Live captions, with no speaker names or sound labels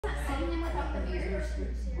When he first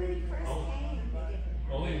came, they didn't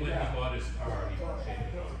have Only when he bought his car, he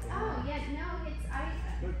changed it. Oh, yeah, no, it's, I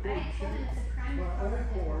told him it's a crime to cover it.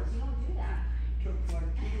 You don't do that. Took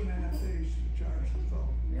like 2.5 days to charge the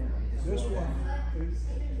phone. This one is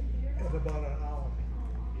at about an hour.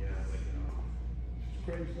 Yeah, like, It's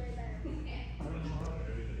crazy. I don't know how to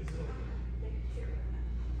do it.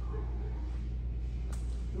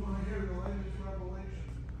 You want to hear the latest revelation?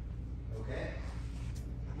 Okay.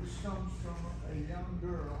 This comes from a young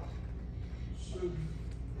girl, student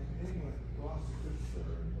in England,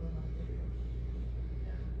 Gloucestershire.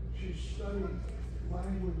 She's studying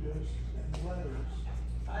languages and letters.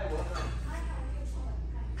 Hi, welcome.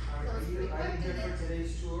 Are you here for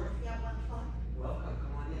today's tour? Yeah, 1 o'clock. Welcome.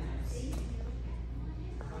 Come on in. See you.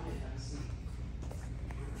 Come on in. Have a seat.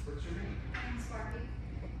 What's your name? I'm Scourby.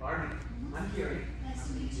 Barbie. I'm Gary. Nice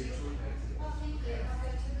to meet you. Your tour guide today. Well, thank you. I've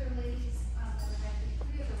got 2 other ladies,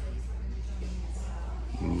 three other ladies that are going to join me as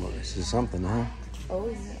well. Well, this is something, huh? Oh,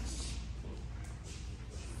 yes.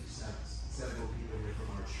 Several people here from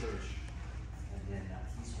our church, and then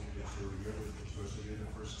he's with the tour. You're with the tour, so you're the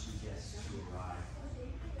first 2 guests to arrive.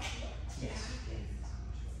 Yes.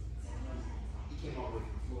 He came all the way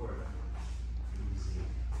from Florida. Easy.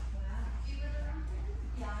 Wow. Do you live around here?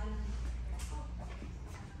 Yeah, I live in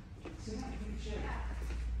So how do you check?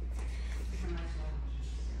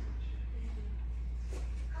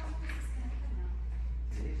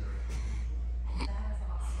 That is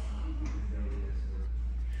awesome.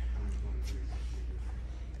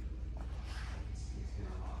 It's been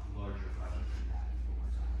a lot larger project than that for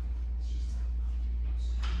one time. It's just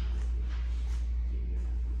getting it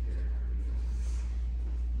prepared.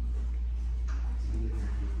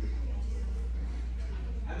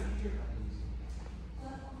 How did you hear about these?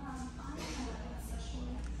 Well, I am a social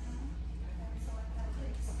worker, so I've got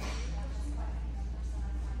kids. I just like numbers and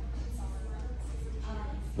I find it's all around.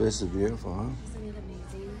 This is beautiful, huh? Isn't it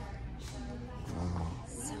amazing? Wow.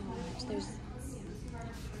 So much. There's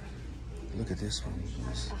Look at this one.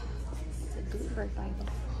 it's a Gutenberg Bible.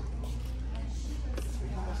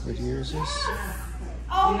 What year is this?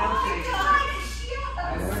 Oh my God!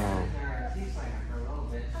 I worked Wow. with her, she's like for a little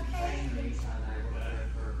bit. She trained me and I worked with her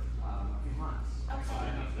for a few months.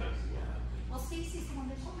 Well, Stacy's the one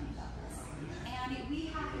that told me about this. And we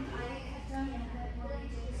happened, I had done when we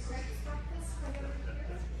did Greg's breakfast for the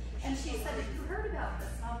years. And she said, have you heard about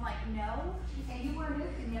this? And I'm like, no. And you weren't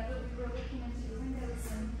open yet, but we were looking into the windows.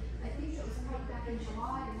 And I think it was right back in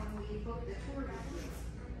July when we booked the tour.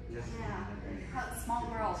 Yeah. Small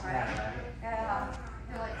world, right? Yeah.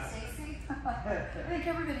 You're like, Stacy? I think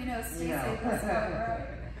everybody knows Stacy at this point, right?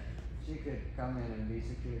 She could come in and be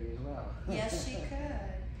security as well. Yes, she could.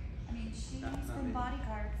 I mean, she's been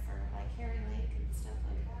bodyguard for like Harry Lake and stuff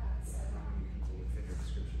like that. So. You fit her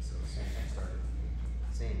description, so as soon as I started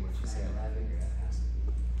saying what she said, I figured that has to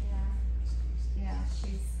be. Yeah,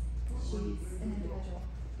 she's an individual.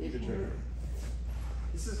 David Trigger.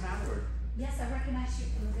 This is Howard. Yes, I recognize you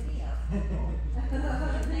from the video.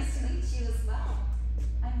 Nice to meet you as well.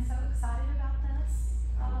 I'm so excited about this.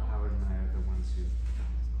 Howard and I are the ones who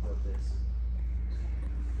wrote this.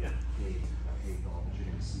 Yeah. Gave all that you're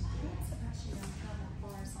going to see today. I'm surprised you don't have a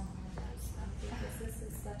chorus on all of those stuff because this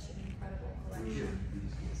is such an incredible collection.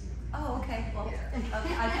 Oh, okay. Well, okay,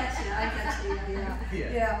 I got you.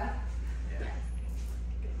 Yeah.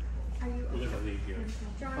 Are you we're gonna leave here.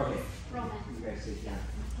 Okay. Roman. You guys take care.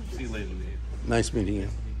 See you later, Dave. Nice meeting you.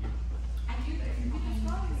 I do, but in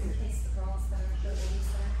case the girls that are, the ladies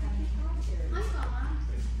that are coming. Hi, Mama.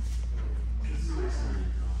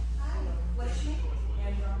 Hi. What's your name?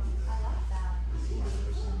 Andrew. I love that.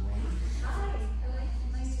 Hi.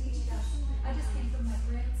 Nice to meet you guys. I just came from my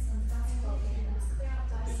grandson's basketball game. It was clear out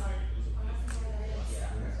outside.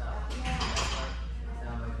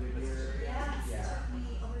 Now my good year. Yeah, it took me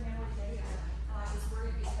over an hour to get here. I was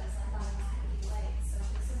worried because I thought I was going to be late. So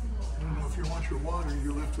this is a little. I don't know if you want your water,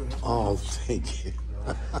 you lift it up. Oh, thank you.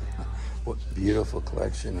 What beautiful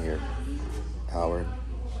collection here, Howard.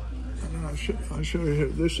 And I'll show you here.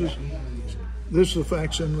 This is the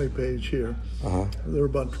facsimile page here. Uh-huh. They're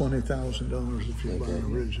about $20,000 if you buy an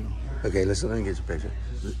original. Okay, listen, let me get your picture.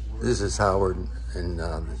 This is Howard, and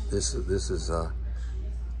this is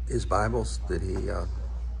his Bibles that he,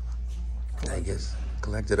 I guess,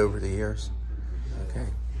 collected over the years. Okay,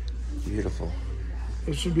 beautiful.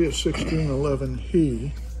 This would be a 1611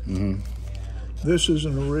 he. Mm-hmm. This is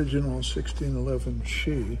an original 1611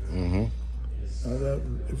 she. Mm-hmm.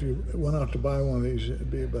 If you went out to buy one of these, it'd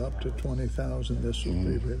be about up to 20,000. This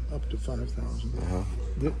would be up to 5,000. Uh-huh.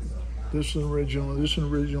 This is an original. This is an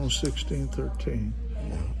original 1613.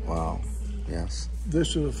 Yeah. Wow. Yes.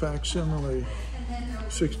 This is a facsimile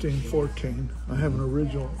 1614. I have an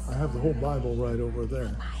original. I have the whole Bible right over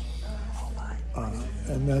there.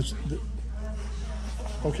 And that's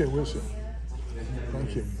okay. Listen.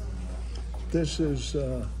 Thank you. This is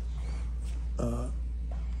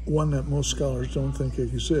one that most scholars don't think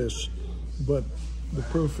exists, but the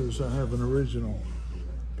proof is I have an original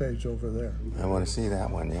page over there. I want to see that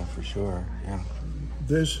one, yeah, for sure. Yeah.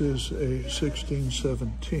 This is a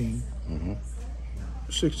 1617.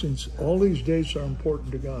 All these dates are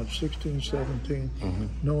important to God. 1617.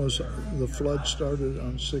 Noah's the flood started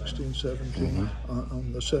on 1617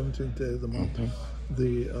 on the 17th day of the month.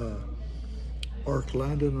 The ark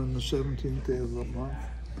landed on the 17th day of the month,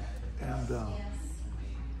 and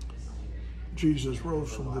Jesus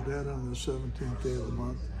rose from the dead on the 17th day of the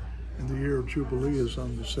month, and the year of Jubilee is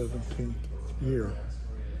on the 17th year.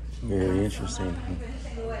 Very interesting.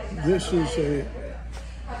 This is a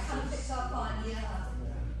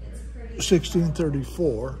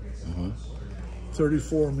 1634.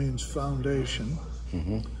 34 means foundation.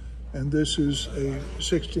 And this is a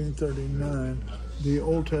 1639. The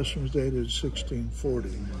Old Testament is dated 1640.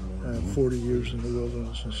 40 years in the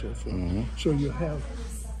wilderness and so forth. So you have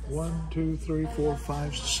 1, 2, 3, 4,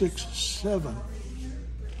 5, 6, 7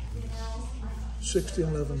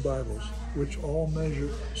 1611 Bibles, which all measure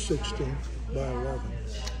 16 by 11.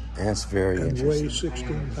 That's very and interesting. Weigh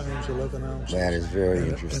 16 pounds, 11 ounces. That is very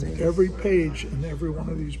interesting. And every page in every one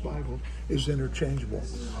of these Bibles is interchangeable.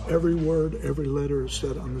 Every word, every letter is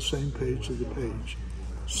set on the same page of the page.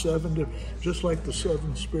 Just like the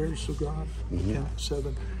 7 spirits of God, the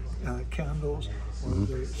 7 candles, or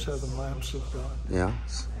the 7 lamps of God. Yeah.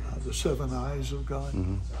 The 7 eyes of God.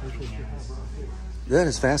 That's what you have right here. That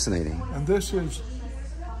is fascinating. And this is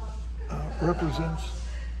represents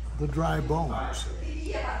the dry bones.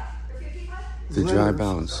 The dry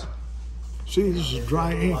bones. See, this is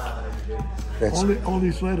dry ink. All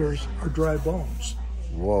these letters are dry bones.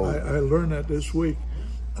 Whoa. I learned that this week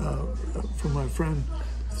from my friend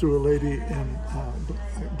through a lady in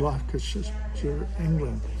Gloucestershire,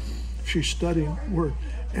 England. She's studying word,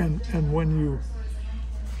 and when you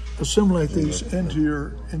assimilate these into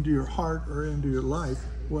your heart or into your life,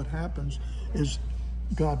 what happens is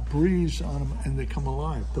God breathes on them and they come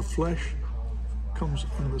alive. The flesh comes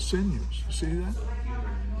on the sinews. You see that?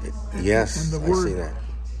 Yes, and the word, I see that.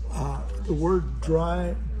 The word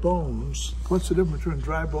dry bones, what's the difference between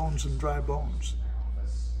dry bones and dry bones?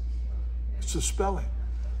 It's the spelling.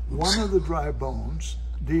 One of the dry bones,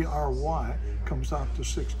 D-R-Y, comes out to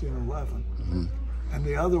 1611. And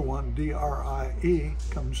the other one, D-R-I-E,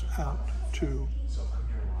 comes out to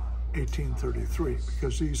 1833,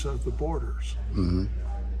 because these are the borders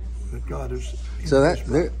that God is. So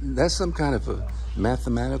that's some kind of a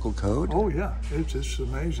mathematical code? Oh yeah, it's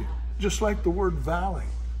amazing. Just like the word valley.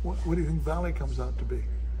 What do you think valley comes out to be?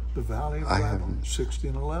 The Valley of Babylon,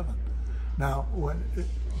 1611. Now, when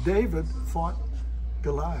David fought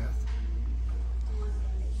Goliath,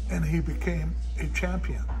 and he became a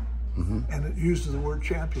champion, and it uses the word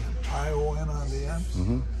champion, I-O-N on the end,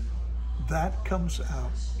 that comes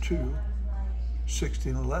out to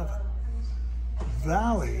 1611.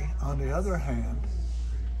 Valley, on the other hand,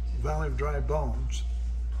 Valley of Dry Bones,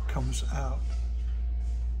 comes out.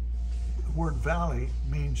 The word valley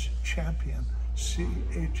means champion, C-H-A-P-I-T-I-A-N.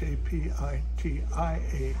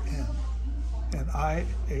 And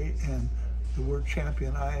I-A-N, the word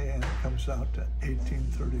champion, I-A-N, comes out to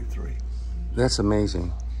 1833. That's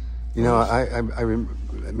amazing. You know, I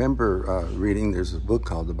remember reading. There's a book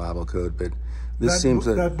called the Bible Code, but this seems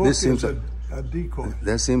a decoy.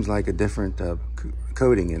 That seems like a different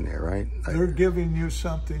coding in there, right? They're giving you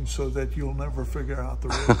something so that you'll never figure out the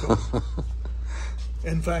real code.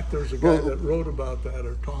 In fact, there's a guy that wrote about that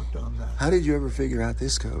or talked on that. How did you ever figure out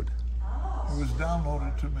this code? It was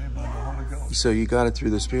downloaded to me by the Holy Ghost. So you got it through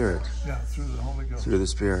the Spirit? Yeah, through the Holy Ghost. Through the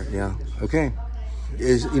Spirit, yeah. Okay.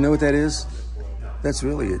 You know what that is? That's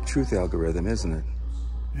really a truth algorithm, isn't it?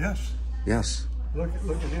 Yes. Yes. Look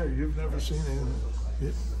at here. You've never seen anything.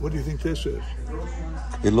 What do you think this is?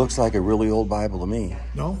 It looks like a really old Bible to me.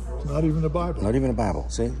 No, it's not even a Bible. Not even a Bible.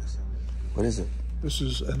 See? What is it? This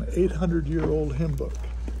is an 800-year-old hymn book.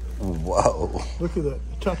 Whoa. Look at that.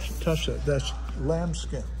 Touch that. That's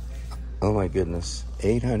lambskin. Oh my goodness.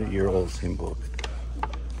 800-year-old hymn book.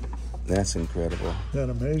 That's incredible. Isn't that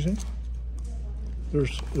amazing?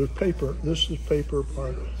 There's paper. This is paper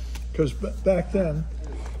part. Because back then,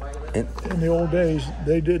 in the old days,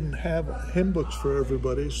 they didn't have hymn books for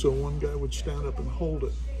everybody, so one guy would stand up and hold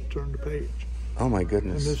it, turn the page. Oh my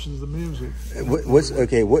goodness! And this is the music.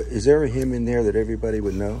 What is there a hymn in there that everybody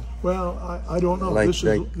would know? Well, I don't know. This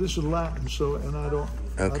is Latin, so and I don't.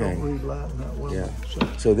 Okay. I don't read Latin that well. Yeah. So,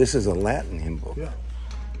 So this is a Latin hymn book. yeah.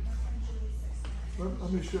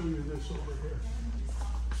 Let me show you this over here.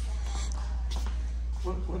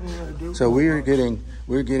 What did I do? So we're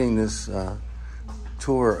getting this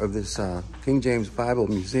tour of this King James Bible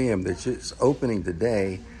Museum that's just opening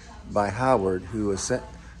today by Howard, who has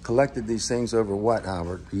collected these things over what,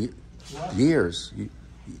 Howard? Years.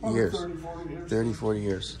 Years. 30, 40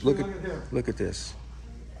 years. Look at this.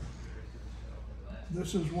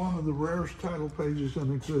 This is one of the rarest title pages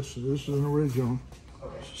in existence. This is an original,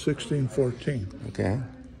 1614. Okay.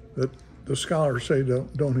 That the scholars say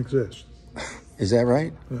don't exist. Is that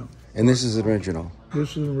right? Yeah. And this is original.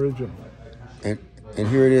 This is an original. And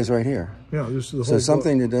here it is right here. Yeah, this is the whole So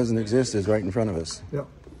something book. that doesn't exist is right in front of us. Yeah.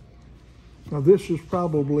 Now this is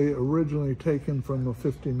probably originally taken from a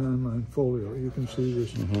 59-line folio. You can see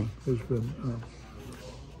this has been.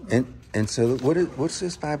 And so what's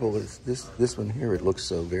this Bible? This one here? It looks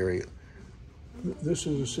so very. This is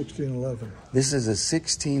a 1611. This is a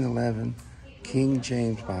 1611 King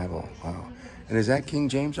James Bible. Wow. And is that King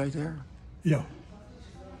James right there? Yeah.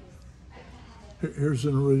 Here's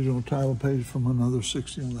an original title page from another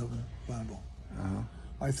 1611 Bible.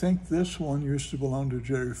 I think this one used to belong to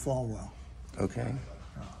Jerry Falwell. Okay.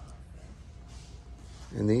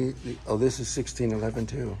 And this is 1611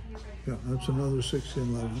 too. Yeah, that's another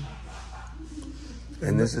 1611.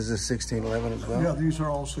 And this is a 1611 as well? Yeah, these are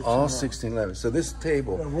all 1611. All 1611. So this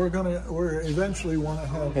table. Yeah, we're eventually want to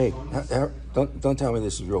have. Hey, don't tell me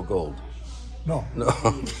this is real gold. No. No.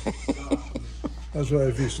 That's why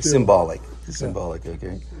if you steal. Symbolic. It's symbolic,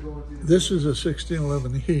 okay. This is a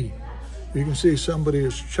 1611 he. You can see somebody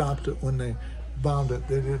has chopped it when they bound it.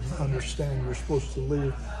 They didn't understand you're supposed to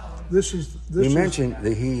leave. You mentioned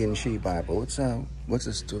the he and she Bible. What's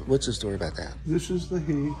the story about that? This is the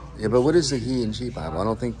he. Yeah, but what is the he and she Bible? I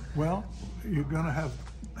don't think. Well, you're going to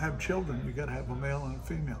have children. You got to have a male and a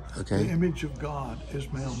female. Okay. The image of God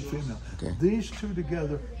is male and female. Okay. These two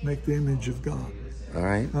together make the image of God. All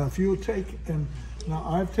right. Now, if you take now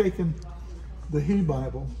I've taken the he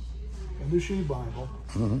Bible and the she Bible.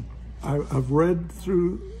 I've read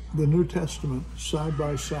through the New Testament side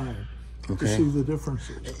by side to see the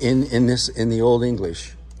differences. In the Old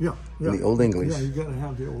English. Yeah. In the Old English. Yeah, you got to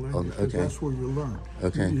have the Old English. Okay. That's where you learn.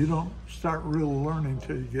 Okay. You don't start real learning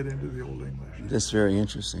until you get into the Old English. That's very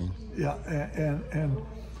interesting. Yeah, and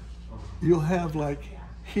you'll have like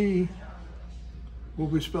he will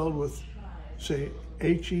be spelled with, say,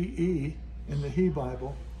 H-E-E in the he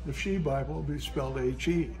Bible. The she Bible will be spelled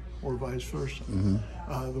H-E or vice versa.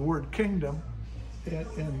 The word kingdom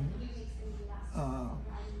in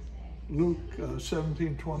Luke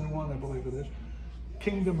 17:21, I believe it is.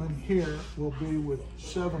 Kingdom in here will be with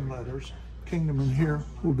 7 letters. Kingdom in here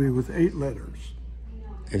will be with 8 letters.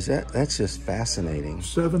 That's just fascinating.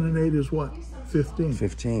 7 and 8 is what? 15.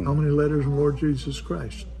 15. How many letters in Lord Jesus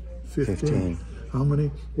Christ? 15. How many?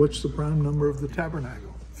 What's the prime number of the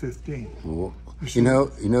tabernacle? 15. Well, you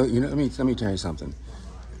know. Let me tell you something.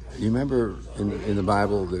 You remember in the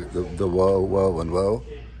Bible the woe and woe,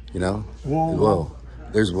 you know? Woe.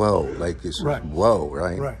 There's woe, like it's Right. woe,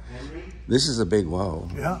 right? Right. This is a big woe.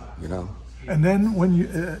 Yeah. You know. And then when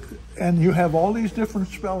you have all these different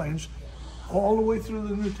spellings all the way through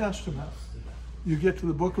the New Testament, you get to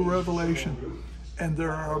the book of Revelation, and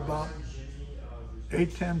there are about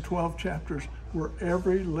 8, 10, 12 chapters where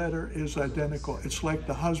every letter is identical. It's like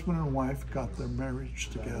the husband and wife got their marriage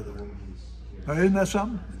together. Now, isn't that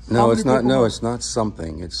something? No, it's not. No, it's not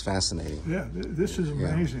something. It's fascinating. Yeah, this is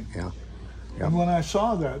amazing. Yeah. And when I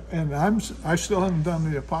saw that, and I still haven't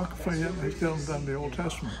done the Apocrypha yet, and I still haven't done the Old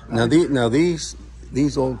Testament. Now these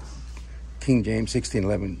old King James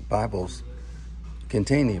 1611 Bibles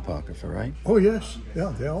contain the Apocrypha, right? Oh yes,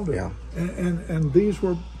 yeah, they all do. Yeah. And these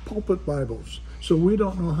were pulpit Bibles, so we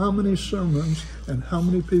don't know how many sermons and how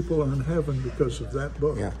many people are in heaven because of that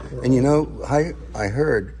book. Yeah. And you know, I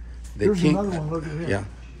heard that Here's another one. Look at here. Yeah.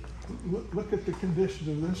 Look at the condition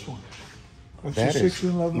of this one. That's That the is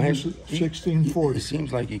 1611, man, 1640. It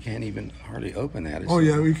seems like you can't even hardly open that. It's Oh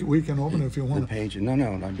yeah, we can open it if you want. the page. No. I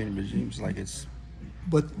mean, it seems like it's.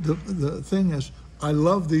 But the thing is, I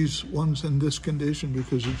love these ones in this condition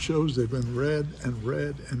because it shows they've been read and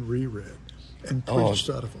read and reread and preached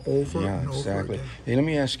out of over and over exactly. again. Hey, let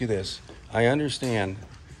me ask you this. I understand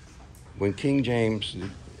when King James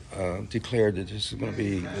declared that this is going to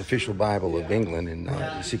be the official Bible of England in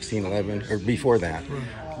 1611 or before that,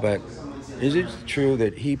 but is it true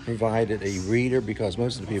that he provided a reader because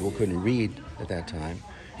most of the people couldn't read at that time?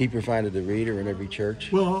 He provided a reader in every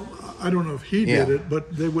church? Well, I don't know if he did Yeah. it,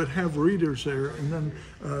 but they would have readers there, and then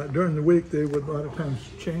during the week they would a lot of times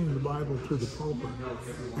chain the Bible to the pulpit,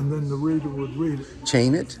 and then the reader would read it.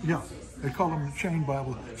 Chain it? Yeah, they call them the chain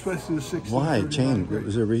Bible, especially the 16. Why chain?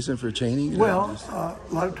 Was there a reason for chaining? Well, a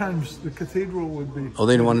lot of times the cathedral would be Oh,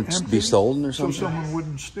 they didn't want it to empty, be stolen or something? so someone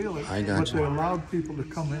wouldn't steal it. I got but you. they allowed people to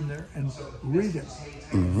come in there and read it,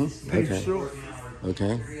 page Okay. through it.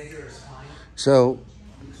 Okay. So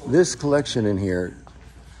this collection in here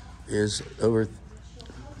is over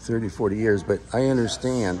 30, 40 years, but I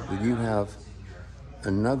understand that you have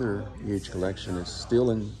another huge collection that's still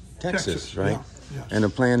in Texas, right? Yeah, yes. And the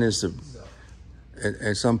plan is to,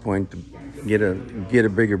 at some point, to get a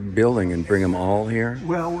bigger building and bring them all here?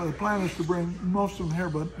 Well, the plan is to bring most of them here,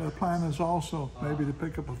 but the plan is also maybe to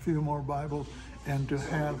pick up a few more Bibles and to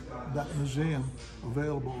have that museum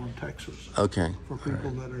available in Texas. Okay. For people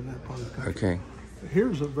that are in that part of the country. Okay.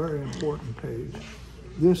 Here's a very important page.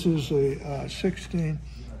 This is a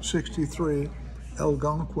 1663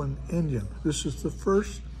 Algonquin Indian. This is the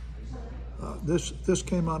first. This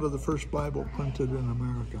came out of the first Bible printed in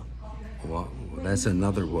America. Well, that's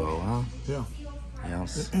another whoa, huh? Yeah.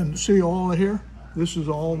 Yes. And see all here? This is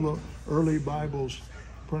all the early Bibles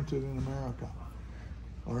printed in America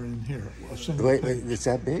are in here. A single Wait, page. it's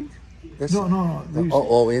that big? That's, No. These,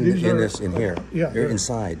 in these are, this in here. Yeah, They're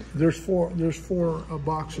inside. There's four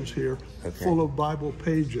boxes here, Okay. full of Bible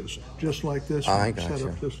pages, just like this one, I set gotcha.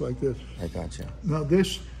 up just like this. I got you. Now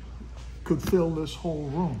this could fill this whole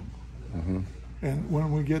room, and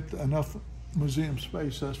when we get enough museum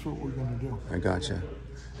space, that's what we're going to do. I got you.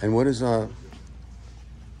 And what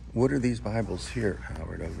are these Bibles here,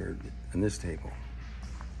 Howard, over in this table?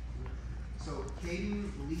 So Caden,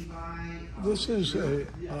 Levi. This is a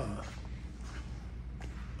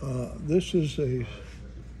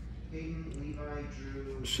Caden, Levi,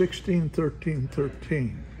 Drew.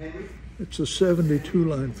 16-13-13. Henry. It's a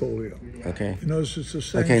 72-line folio. Okay. You notice it's the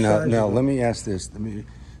same Okay, size. now as let me ask this.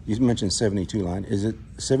 You mentioned 72 line. Is it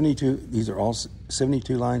 72? These are all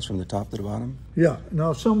 72 lines from the top to the bottom? Yeah.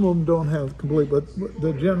 Now some of them don't have complete, but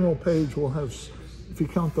the general page will have. If you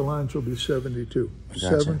count the lines, will be 72.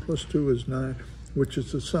 Gotcha. 7 plus 2 is 9, which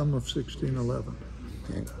is the sum of 1611.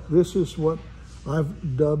 Okay. This is what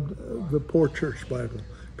I've dubbed the poor church Bible,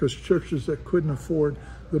 because churches that couldn't afford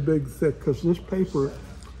the big thick, because this paper.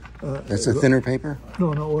 That's a thinner paper?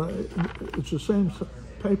 No, it's the same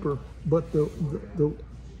paper, but the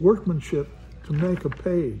workmanship to make a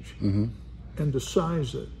page and to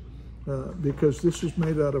size it, because this is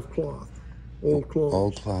made out of cloth, old cloth.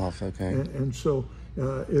 Old cloth, okay. And so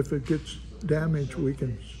if it gets damaged, we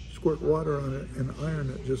can squirt water on it and iron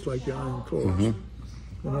it just like you iron clothes.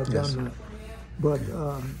 And I've done that. But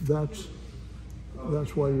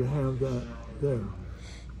that's why you have that there.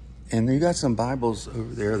 And you got some Bibles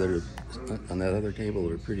over there that are on that other table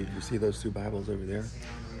that are pretty. You see those two Bibles over there?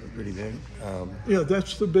 They're pretty big. Yeah,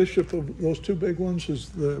 that's the bishop of, those two big ones is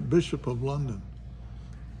the Bishop of London.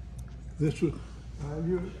 This was,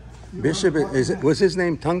 Bishop, was his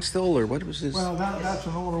name Tunstall or what was his? well, that's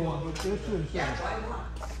an older one, but this is,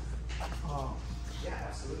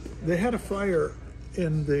 they had a fire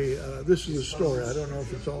in the, this is a story, I don't know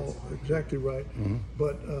if it's all exactly right,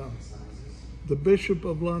 but the Bishop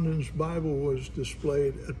of London's Bible was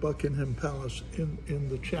displayed at Buckingham Palace in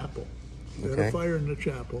the chapel. They had a fire in the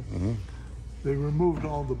chapel. They removed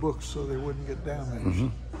all the books so they wouldn't get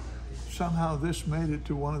damaged. Somehow this made it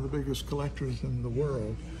to one of the biggest collectors in the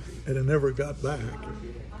world, and it never got back,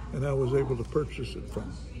 and I was able to purchase it from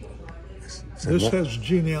them. This has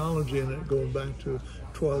genealogy in it going back to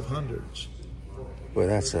 1200s. Well,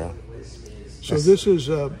 that's a. So this is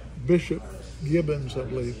Bishop Gibbons, I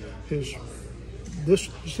believe.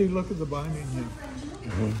 See, look at the binding here.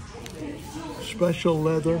 Special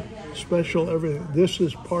leather, special everything. This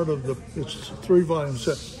is part of it's a 3-volume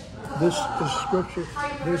set. This is scripture.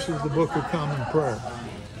 This is the Book of Common Prayer.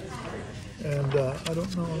 And I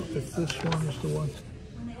don't know if this one is the one.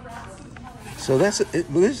 So this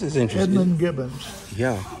is interesting. Edmund Gibbons.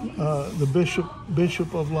 Yeah. The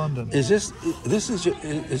Bishop of London. This is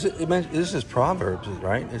Proverbs,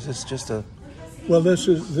 right? Is this just a? Well, this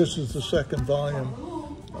is the second volume.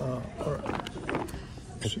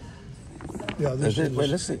 This is. Wait,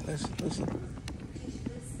 let's see.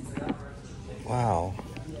 Wow.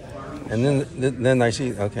 And then I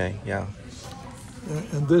see. Okay, yeah.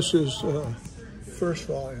 And this is first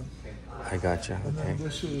volume. I gotcha. And Okay. then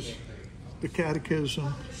this is the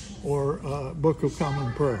Catechism or Book of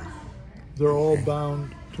Common Prayer. They're all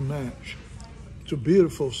bound to match. It's a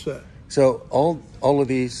beautiful set. So all of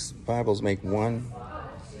these Bibles make one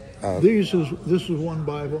This is one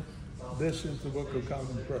Bible. This is the Book of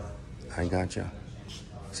Common Prayer. I gotcha.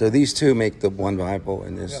 So these two make the one Bible,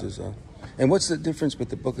 and this is and what's the difference with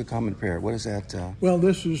the Book of Common Prayer? What is that? Well,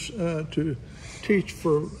 this is to teach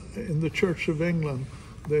in the Church of England.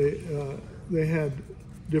 They had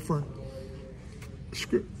different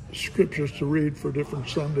scriptures to read for different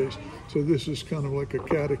Sundays. So this is kind of like a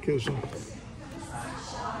catechism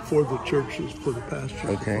for the churches, for the pastors.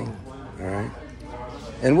 Okay, all right.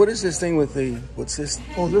 And what is this thing with what's this?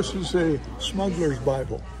 Oh, this is a smuggler's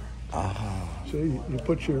Bible. So you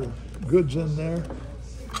put your goods in there,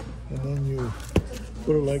 and then you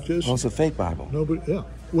put it like this. Oh, it's a fake Bible. Yeah.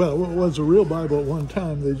 Well, it was a real Bible at one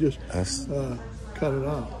time. They just cut it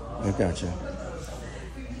out. I gotcha.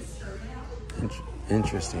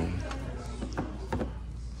 Interesting.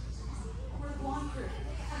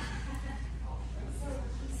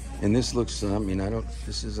 And this looks,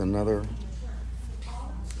 this is another.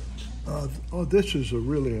 This is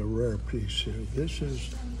really a rare piece here.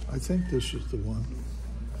 I think this is the one.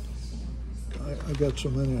 I got so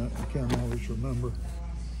many I can't always remember.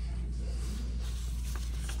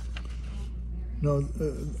 No,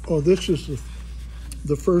 this is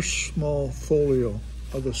the first small folio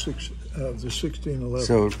of the 1611.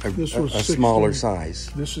 So this was a smaller size.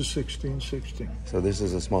 This is 1616. So this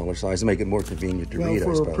is a smaller size to make it more convenient to read, I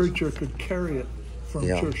suppose. For a preacher could carry it from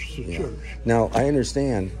church to church. Now, I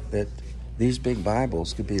understand that these big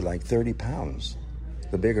Bibles could be like 30 pounds,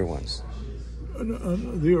 the bigger ones.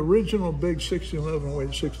 The original big 1611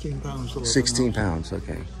 weighed 16 pounds. 16 pounds,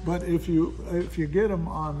 okay. But if you get them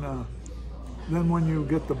on, then when you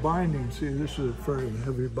get the binding, see, this is a very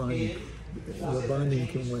heavy binding. The binding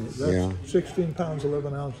can weigh. That's 16 pounds,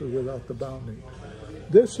 11 ounces without the binding.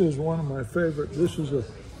 This is one of my favorite. This is a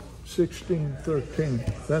 1613.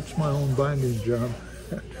 That's my own binding job.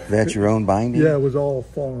 That's your own binding? Yeah, it was all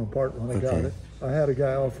falling apart when I got it. I had a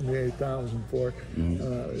guy offer me $8,000 for it.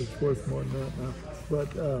 It's worth more than that now.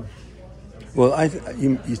 But well,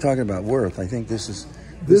 you're talking about worth. I think this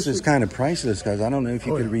is kind of priceless because I don't know if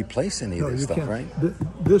you could replace any of this stuff, right?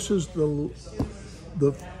 This is the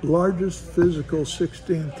largest physical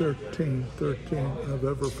 1613 I've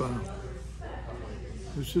ever found.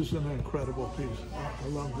 This is an incredible piece. I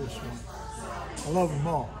love this one. I love them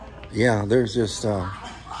all. Yeah, there's just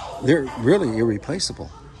they're really irreplaceable.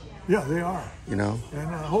 Yeah, they are. You know. And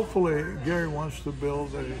hopefully Gary wants to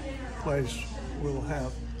build a place we'll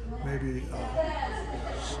have maybe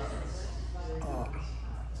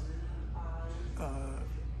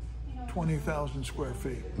 20,000 square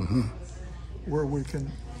feet where we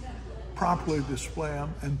can properly display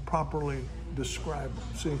them and properly describe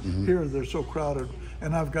them. See, here they're so crowded,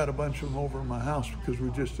 and I've got a bunch of them over in my house because we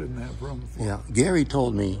just didn't have room for them. Yeah, Gary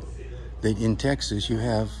told me that in Texas you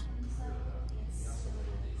have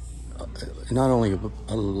not only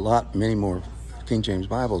many more King James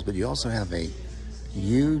Bibles, but you also have a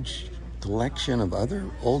huge collection of other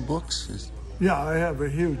old books. Yeah, I have a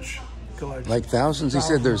huge collection. Like thousands? He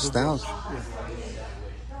said there's thousands.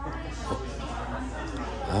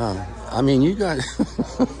 Yeah. I mean, you got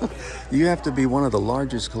you have to be one of the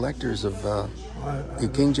largest collectors of the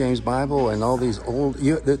King James Bible and all these old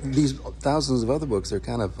these thousands of other books. They're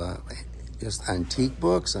kind of just antique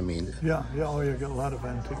books. I mean, you got a lot of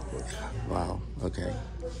antique books. Wow. Okay.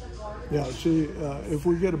 Yeah. See, if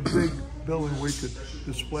we get a big building, we could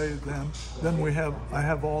display them. Then I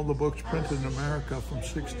have all the books printed in America from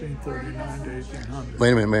 1639 to 1800.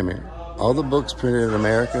 Wait a minute. All the books printed in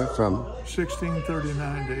America from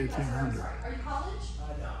 1639 to 1800.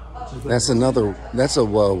 That's a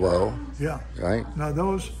whoa. Yeah. Right? Now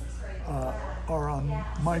those are on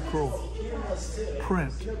micro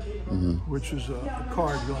print, which is a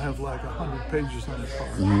card. You'll have like 100 pages on the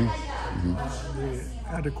card. The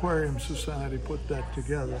Antiquarian Society put that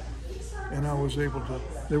together, and I was able to.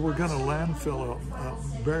 They were going to landfill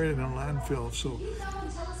it, bury it in a landfill, so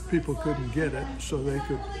people couldn't get it. So they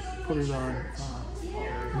could put it on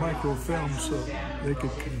microfilm, so they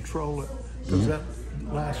could control it. Because that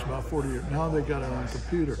lasts about 40 years. Now they got it on a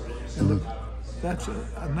computer, and that's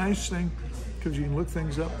a nice thing because you can look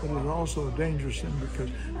things up, but it's also a dangerous thing because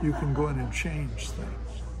you can go in and change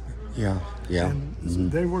things. Yeah.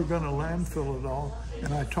 And they were going to landfill it all,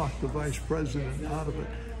 and I talked the vice president out of it,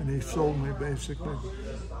 and he sold me basically.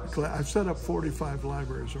 I set up 45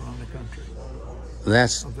 libraries around the country.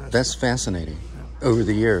 That's fascinating. Yeah. Over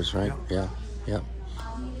the years, right? Yeah.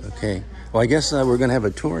 Okay. Well, I guess we're going to have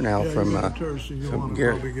a tour now from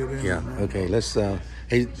Gary. Yeah. Okay. Let's.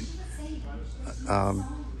 Hey,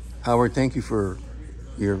 Howard, thank you for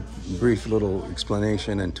your brief little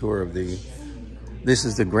explanation and tour of the. This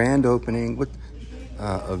is the grand opening.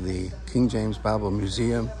 of the King James Bible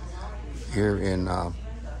Museum here in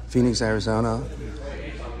Phoenix, Arizona.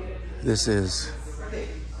 This is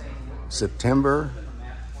September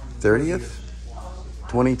 30th,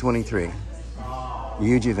 2023.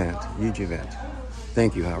 Huge event, huge event.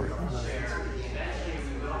 Thank you, Howard.